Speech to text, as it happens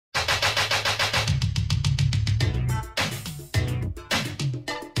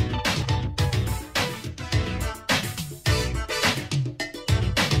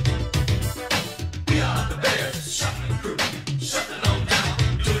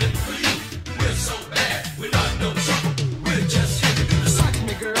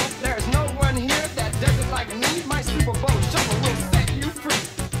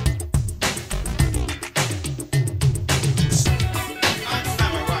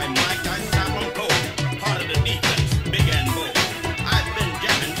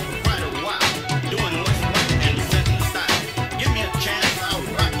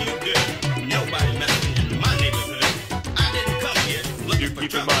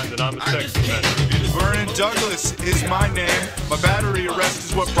mind that I'm a sex offender. Vernon Douglas is my name. My battery arrest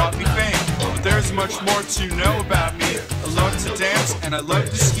is what brought me fame. But there's much more to know about me. I love to dance and I love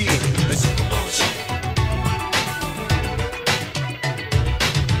to ski.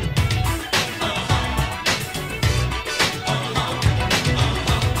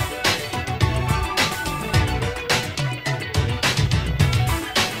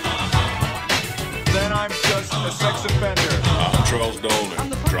 Then I'm just a sex offender. I'm Charles Dolan,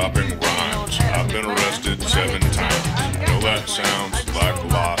 dropping rhymes. I've been arrested 7 times. I know that sounds like a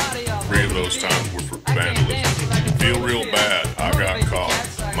lot. 3 of those times were for vandalism. Feel real bad, I got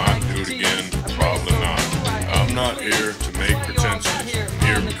caught. Might do it again, probably not. I'm not here to make pretenses. I'm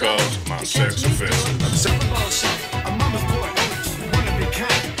here because of my sex offenses. I'm mama's boy, wanna be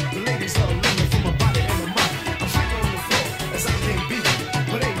kind. The ladies all love me for my body and my mind. I'm hyper on the floor as I can't beat,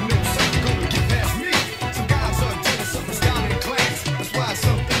 but ain't no something gonna get past me. Some guys are jealous of my style and class. That's why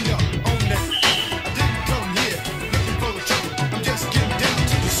some end up on that. I didn't come here looking for the trouble. I'm just getting down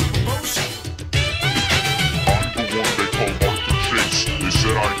to the Super Bowl show. I'm the one they call Arthur Chase. They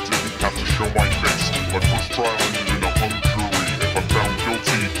said I didn't have to show my face. My first trial ended in a hung jury. If I'm found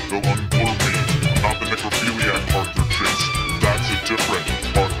guilty, they'll unblur me. I'm not the necrophiliac Arthur Chase. That's a different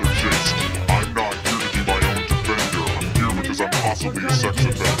Arthur Chase. I'm not here to be my own defender. I'm here because I'm possibly a sex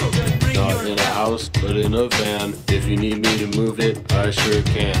offender. Not in a house, but in a van. If you need me to move it, I sure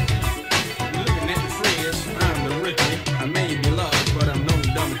can. Looking at the friends, I'm the rookie. I may be lost, but I'm no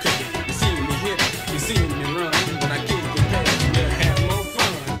dumb cookie. You see me hit, you see me run, but I can't get past. We'll have more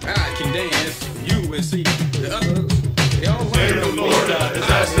fun. I can dance, you will see. The others, they all State of Florida has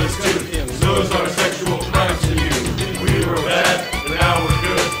asked us to expose our sexual crimes to you. We were bad, but now we're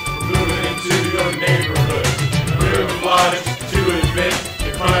good. We're moving into your neighborhood. We're obliged to admit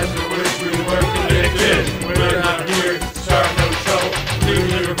the crimes for which we were convicted. We're not here to start no trouble. We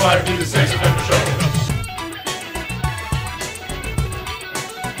live by the sex offender show.